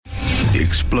The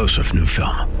explosive new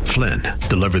film, Flynn,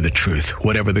 deliver the truth,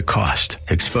 whatever the cost.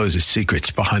 Exposes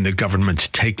secrets behind the government's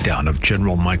takedown of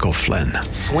General Michael Flynn.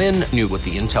 Flynn knew what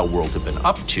the intel world had been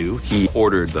up to. He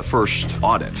ordered the first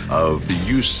audit of the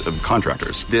use of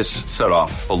contractors. This set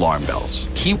off alarm bells.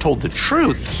 He told the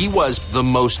truth. He was the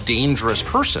most dangerous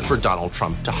person for Donald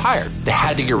Trump to hire. They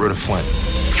had to get rid of Flynn.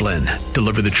 Flynn,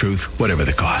 deliver the truth, whatever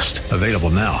the cost. Available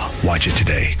now. Watch it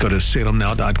today. Go to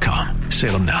salemnow.com.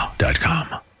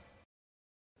 salemnow.com.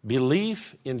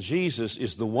 Belief in Jesus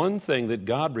is the one thing that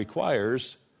God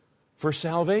requires for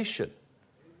salvation.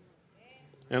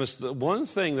 And it's the one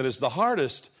thing that is the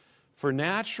hardest for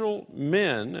natural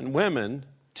men and women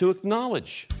to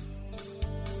acknowledge.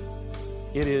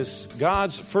 It is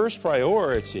God's first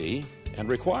priority and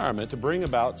requirement to bring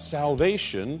about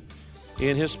salvation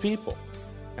in His people.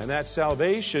 And that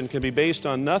salvation can be based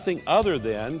on nothing other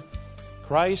than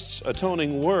Christ's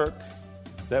atoning work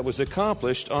that was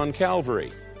accomplished on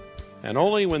Calvary. And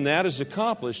only when that is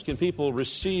accomplished can people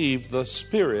receive the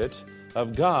Spirit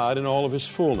of God in all of His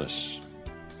fullness.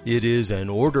 It is an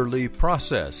orderly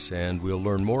process, and we'll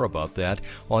learn more about that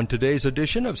on today's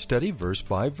edition of Study Verse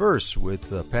by Verse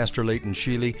with Pastor Leighton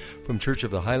Sheely from Church of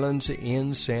the Highlands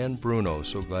in San Bruno.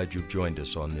 So glad you've joined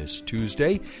us on this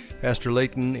Tuesday. Pastor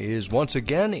Leighton is once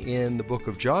again in the book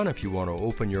of John. If you want to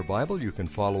open your Bible, you can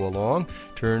follow along.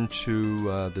 Turn to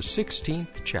the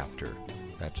 16th chapter.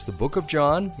 That's the book of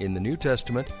John in the New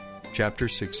Testament, chapter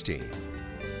 16.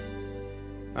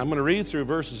 I'm going to read through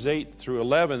verses 8 through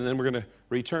 11, and then we're going to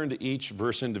return to each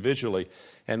verse individually.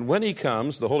 And when He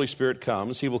comes, the Holy Spirit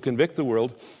comes, He will convict the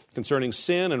world concerning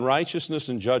sin and righteousness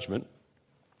and judgment.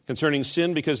 Concerning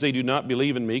sin, because they do not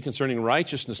believe in Me. Concerning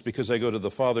righteousness, because I go to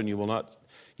the Father and you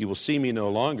will see Me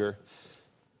no longer.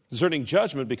 Concerning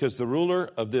judgment, because the ruler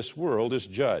of this world is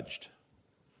judged.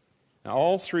 Now,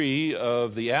 all three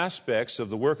of the aspects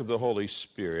of the work of the Holy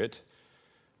Spirit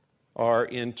are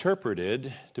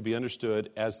interpreted to be understood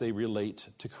as they relate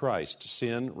to Christ: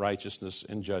 sin, righteousness,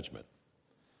 and judgment.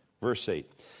 Verse 8,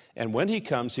 and when He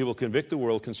comes, He will convict the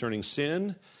world concerning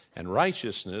sin and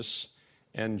righteousness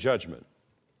and judgment.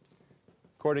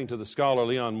 According to the scholar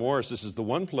Leon Morris, this is the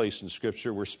one place in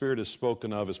Scripture where Spirit is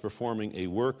spoken of as performing a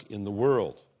work in the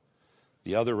world.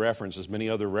 The other references, many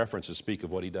other references, speak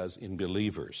of what He does in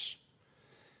believers.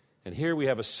 And here we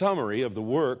have a summary of the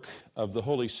work of the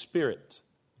Holy Spirit.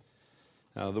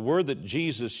 Now, the word that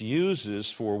Jesus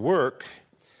uses for work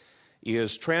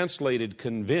is translated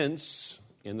convince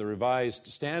in the Revised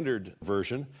Standard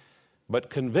Version,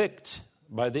 but convict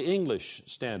by the English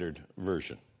Standard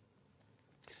Version.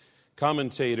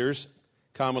 Commentators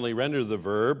commonly render the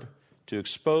verb to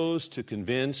expose, to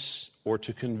convince, or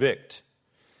to convict.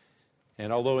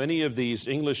 And although any of these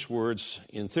English words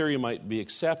in theory might be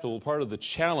acceptable, part of the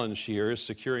challenge here is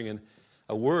securing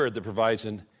a word that provides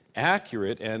an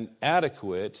accurate and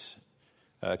adequate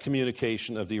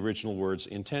communication of the original word's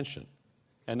intention.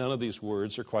 And none of these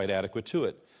words are quite adequate to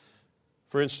it.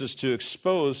 For instance, to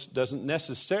expose doesn't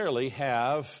necessarily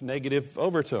have negative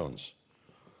overtones,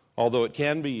 although it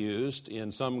can be used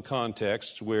in some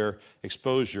contexts where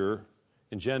exposure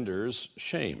engenders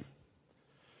shame.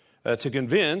 To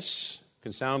convince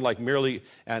can sound like merely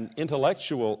an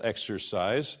intellectual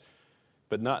exercise,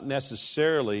 but not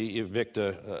necessarily evict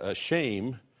a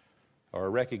shame or a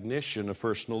recognition of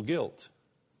personal guilt.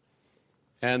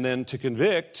 And then to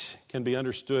convict can be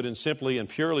understood in simply and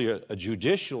purely a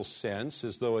judicial sense,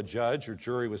 as though a judge or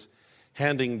jury was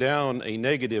handing down a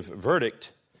negative verdict,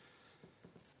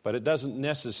 but it doesn't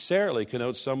necessarily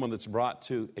connote someone that's brought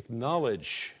to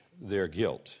acknowledge their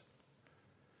guilt.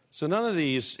 So none of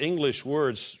these English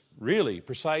words really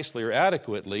precisely or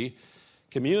adequately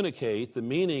communicate the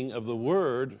meaning of the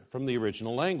word from the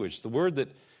original language. The word that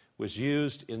was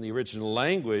used in the original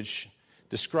language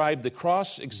described the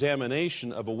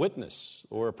cross-examination of a witness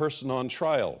or a person on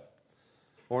trial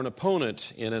or an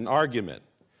opponent in an argument.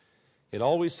 It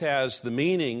always has the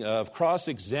meaning of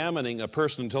cross-examining a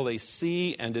person until they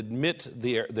see and admit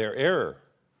their error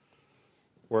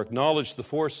or acknowledge the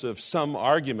force of some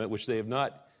argument which they have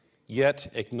not yet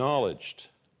acknowledged.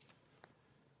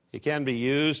 It can be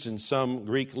used in some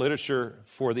Greek literature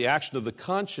for the action of the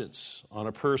conscience on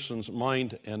a person's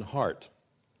mind and heart.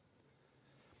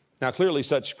 Now, clearly,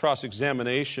 such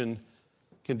cross-examination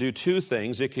can do two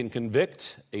things. It can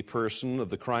convict a person of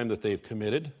the crime that they've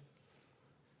committed,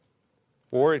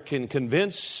 or it can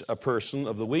convince a person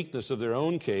of the weakness of their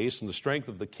own case and the strength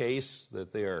of the case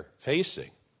that they are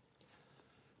facing.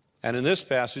 And in this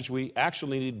passage, we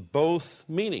actually need both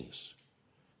meanings,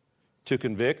 to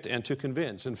convict and to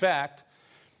convince. In fact,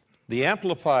 the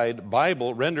Amplified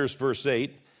Bible renders verse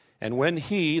 8 And when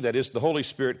He, that is the Holy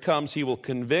Spirit, comes, He will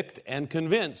convict and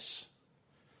convince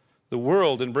the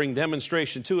world and bring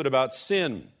demonstration to it about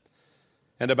sin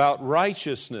and about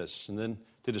righteousness. And then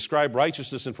to describe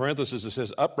righteousness in parentheses, it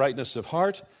says uprightness of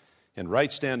heart and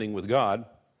right standing with God,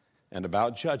 and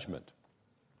about judgment.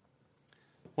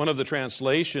 One of the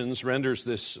translations renders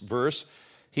this verse,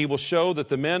 He will show that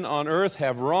the men on earth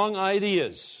have wrong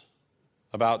ideas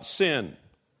about sin,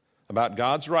 about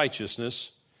God's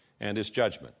righteousness and His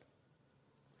judgment.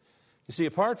 You see,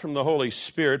 apart from the Holy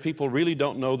Spirit, people really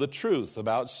don't know the truth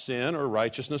about sin or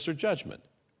righteousness or judgment.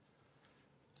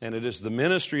 And it is the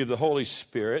ministry of the Holy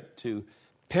Spirit to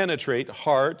penetrate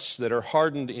hearts that are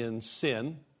hardened in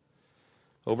sin,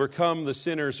 overcome the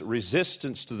sinner's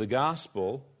resistance to the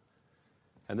gospel,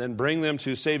 and then bring them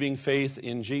to saving faith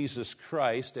in Jesus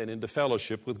Christ and into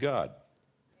fellowship with God.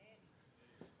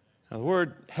 Now, the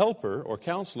word helper or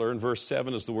counselor in verse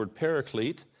 7 is the word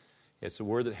paraclete. It's a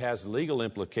word that has legal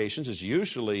implications. It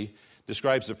usually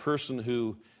describes a person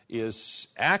who is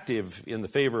active in the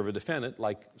favor of a defendant,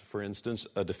 like, for instance,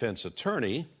 a defense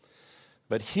attorney.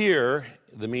 But here,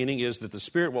 the meaning is that the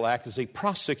Spirit will act as a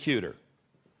prosecutor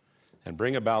and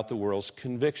bring about the world's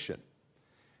conviction,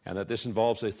 and that this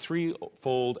involves a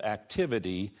threefold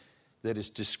activity that is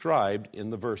described in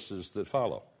the verses that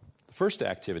follow. The first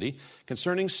activity,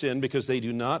 concerning sin, because they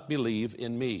do not believe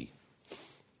in me.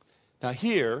 Now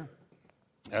here,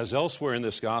 as elsewhere in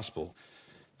this gospel,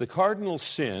 the cardinal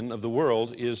sin of the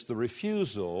world is the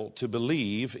refusal to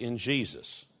believe in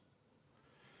Jesus.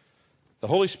 The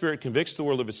Holy Spirit convicts the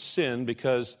world of its sin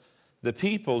because the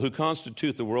people who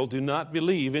constitute the world do not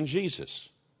believe in Jesus.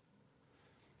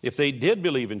 If they did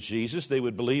believe in Jesus, they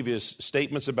would believe His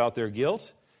statements about their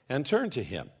guilt and turn to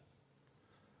Him.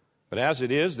 But as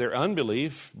it is, their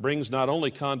unbelief brings not only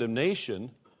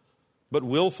condemnation, but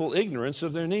willful ignorance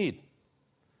of their need.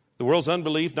 The world's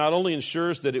unbelief not only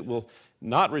ensures that it will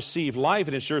not receive life,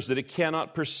 it ensures that it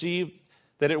cannot perceive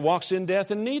that it walks in death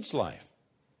and needs life.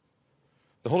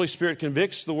 The Holy Spirit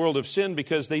convicts the world of sin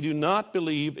because they do not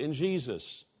believe in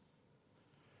Jesus.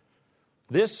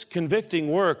 This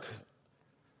convicting work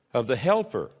of the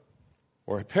helper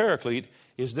or paraclete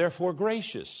is therefore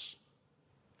gracious.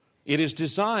 It is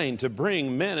designed to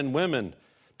bring men and women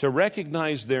to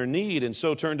recognize their need and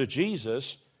so turn to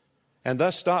Jesus and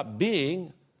thus stop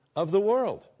being of the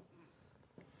world.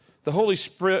 The Holy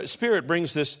Spirit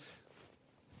brings this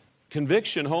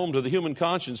conviction home to the human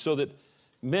conscience so that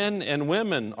men and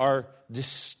women are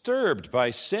disturbed by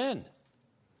sin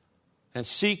and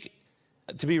seek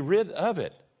to be rid of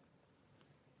it.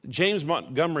 James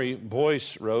Montgomery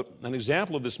Boyce wrote, an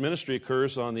example of this ministry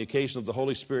occurs on the occasion of the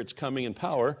Holy Spirit's coming in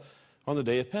power on the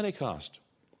day of Pentecost.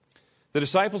 The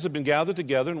disciples had been gathered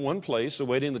together in one place,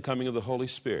 awaiting the coming of the Holy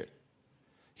Spirit.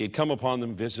 He had come upon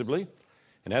them visibly,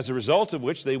 and as a result of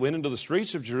which they went into the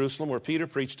streets of Jerusalem where Peter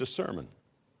preached a sermon.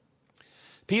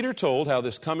 Peter told how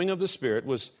this coming of the Spirit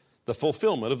was the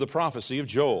fulfillment of the prophecy of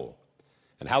Joel,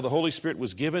 and how the Holy Spirit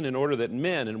was given in order that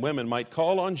men and women might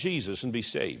call on Jesus and be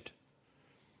saved.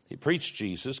 He preached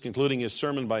Jesus, concluding his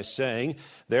sermon by saying,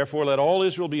 "Therefore let all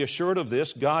Israel be assured of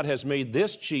this, God has made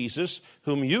this Jesus,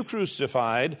 whom you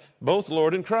crucified, both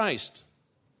Lord and Christ."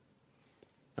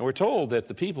 And we're told that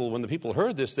when the people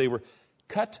heard this, they were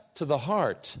cut to the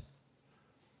heart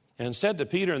and said to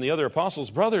Peter and the other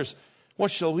apostles, "Brothers, what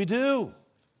shall we do?"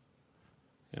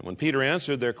 And when Peter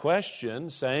answered their question,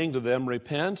 saying to them,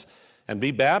 "Repent and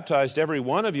be baptized, every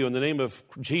one of you, in the name of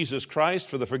Jesus Christ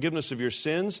for the forgiveness of your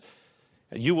sins,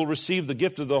 you will receive the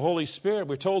gift of the Holy Spirit,"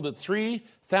 we're told that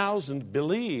 3,000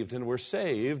 believed and were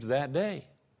saved that day.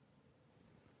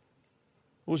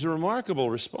 It was a remarkable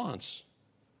response.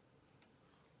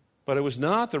 But it was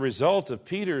not the result of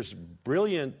Peter's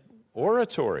brilliant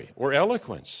oratory or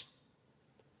eloquence.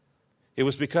 It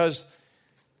was because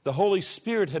the Holy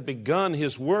Spirit had begun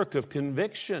His work of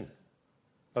conviction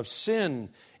of sin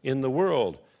in the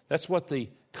world. That's what the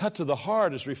cut to the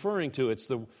heart is referring to. It's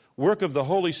the work of the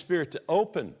Holy Spirit to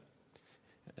open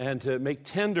and to make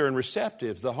tender and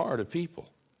receptive the heart of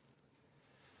people.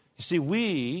 You see,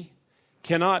 we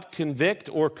cannot convict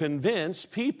or convince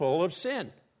people of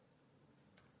sin.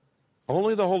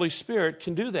 Only the Holy Spirit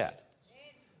can do that,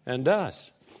 and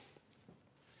does.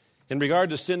 In regard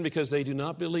to sin, because they do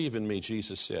not believe in me,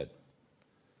 Jesus said.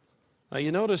 Now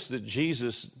you notice that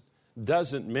Jesus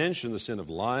doesn't mention the sin of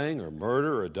lying or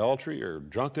murder or adultery or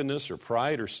drunkenness or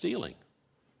pride or stealing,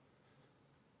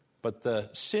 but the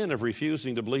sin of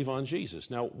refusing to believe on Jesus.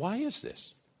 Now, why is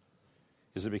this?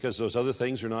 Is it because those other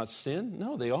things are not sin?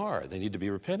 No, they are. They need to be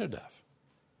repented of.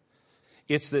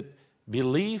 It's that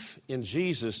belief in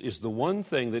Jesus is the one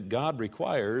thing that God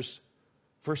requires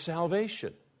for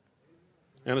salvation.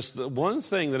 And it's the one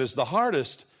thing that is the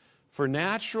hardest for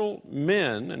natural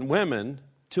men and women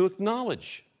to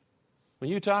acknowledge. When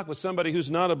you talk with somebody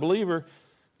who's not a believer,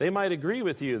 they might agree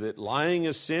with you that lying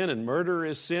is sin and murder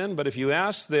is sin, but if you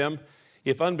ask them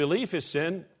if unbelief is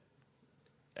sin,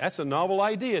 that's a novel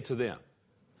idea to them.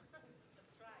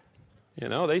 You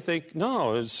know, they think,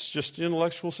 no, it's just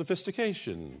intellectual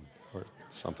sophistication or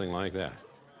something like that.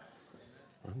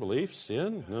 Unbelief,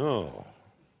 sin? No.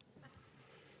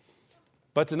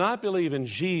 But to not believe in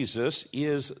Jesus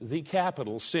is the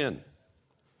capital sin.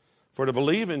 For to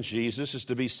believe in Jesus is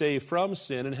to be saved from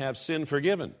sin and have sin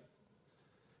forgiven.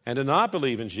 And to not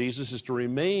believe in Jesus is to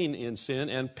remain in sin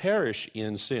and perish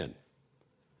in sin.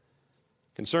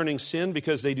 Concerning sin,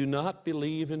 because they do not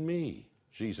believe in me,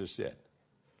 Jesus said.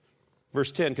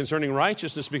 Verse 10, concerning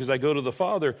righteousness, because I go to the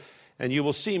Father, and you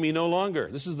will see me no longer.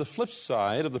 This is the flip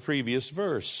side of the previous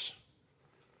verse.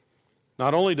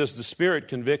 Not only does the Spirit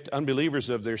convict unbelievers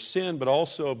of their sin, but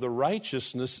also of the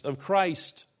righteousness of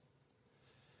Christ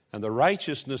and the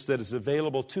righteousness that is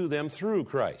available to them through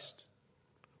Christ.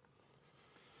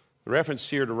 The reference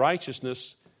here to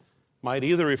righteousness might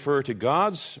either refer to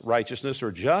God's righteousness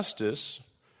or justice,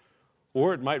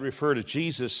 or it might refer to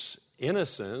Jesus'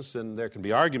 innocence, and there can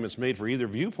be arguments made for either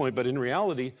viewpoint, but in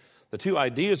reality, the two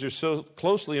ideas are so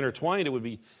closely intertwined it would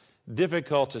be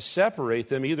difficult to separate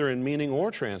them either in meaning or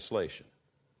translation.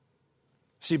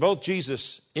 See, both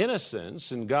Jesus'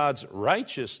 innocence and God's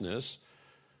righteousness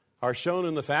are shown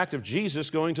in the fact of Jesus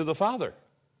going to the Father.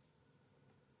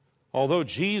 Although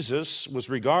Jesus was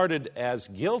regarded as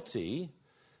guilty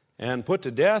and put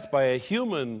to death by a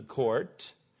human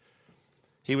court,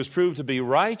 he was proved to be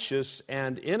righteous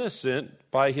and innocent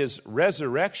by his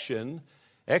resurrection,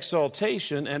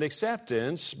 exaltation, and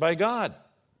acceptance by God.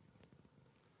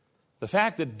 The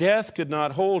fact that death could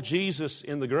not hold Jesus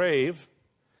in the grave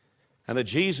and that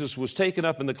Jesus was taken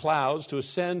up in the clouds to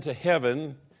ascend to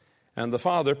heaven and the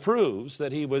Father proves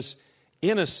that he was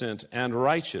innocent and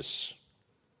righteous.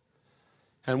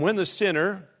 And when the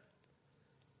sinner,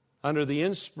 under the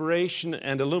inspiration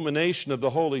and illumination of the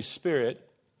Holy Spirit,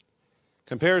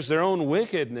 compares their own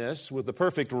wickedness with the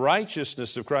perfect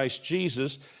righteousness of Christ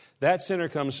Jesus, that sinner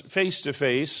comes face to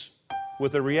face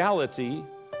with the reality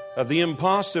of the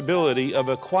impossibility of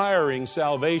acquiring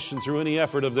salvation through any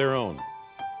effort of their own.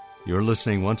 You're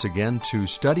listening once again to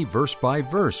Study Verse by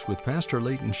Verse with Pastor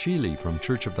Leighton Sheely from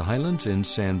Church of the Highlands in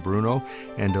San Bruno,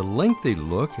 and a lengthy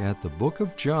look at the book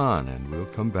of John, and we'll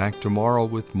come back tomorrow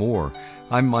with more.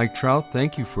 I'm Mike Trout.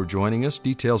 Thank you for joining us.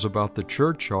 Details about the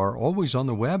church are always on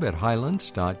the web at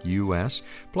highlands.us,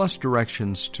 plus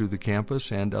directions to the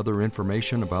campus and other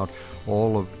information about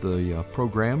all of the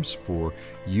programs for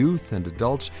youth and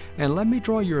adults. And let me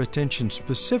draw your attention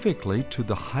specifically to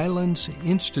the Highlands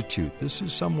Institute. This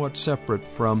is somewhat separate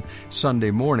from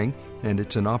Sunday morning, and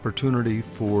it's an opportunity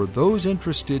for those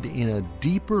interested in a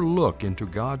deeper look into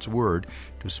God's Word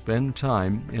to spend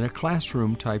time in a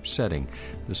classroom-type setting.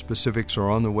 The specifics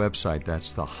are on the website.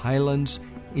 That's the Highlands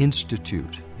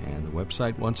Institute. And the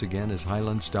website, once again, is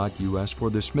highlands.us.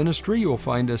 For this ministry, you'll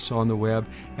find us on the web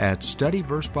at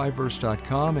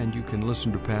studyversebyverse.com, and you can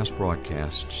listen to past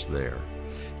broadcasts there.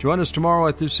 Join us tomorrow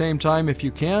at the same time, if you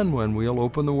can, when we'll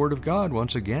open the Word of God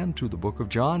once again to the book of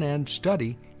John and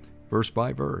study verse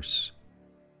by verse.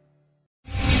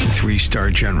 3-star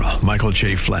General Michael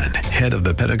J. Flynn, head of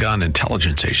the Pentagon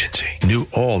Intelligence Agency, knew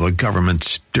all the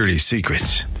government's dirty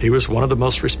secrets. He was one of the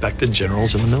most respected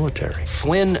generals in the military.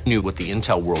 Flynn knew what the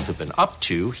intel world had been up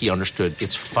to. He understood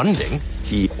its funding.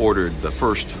 He ordered the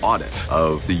first audit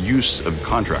of the use of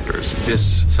contractors.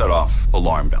 This set off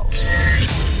alarm bells.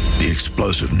 The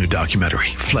explosive new documentary,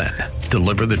 Flynn,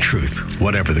 Deliver the Truth,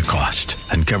 Whatever the Cost,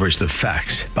 uncovers the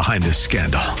facts behind this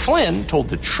scandal. Flynn told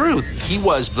the truth. He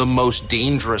was the most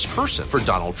dangerous person for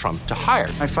Donald Trump to hire.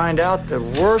 I find out the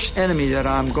worst enemy that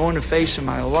I'm going to face in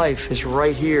my life is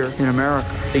right here in America.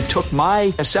 They took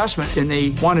my assessment and they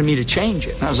wanted me to change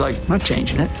it. And I was like, I'm not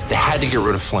changing it. They had to get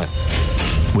rid of Flynn.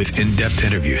 With in-depth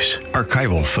interviews,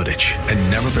 archival footage,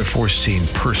 and never-before-seen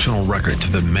personal records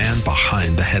of the man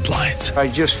behind the headlines. I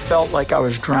just felt like I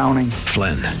was drowning.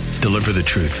 Flynn, Deliver the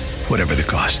Truth, Whatever the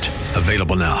Cost.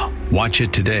 Available now. Watch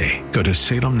it today. Go to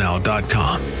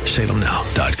salemnow.com.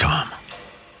 salemnow.com.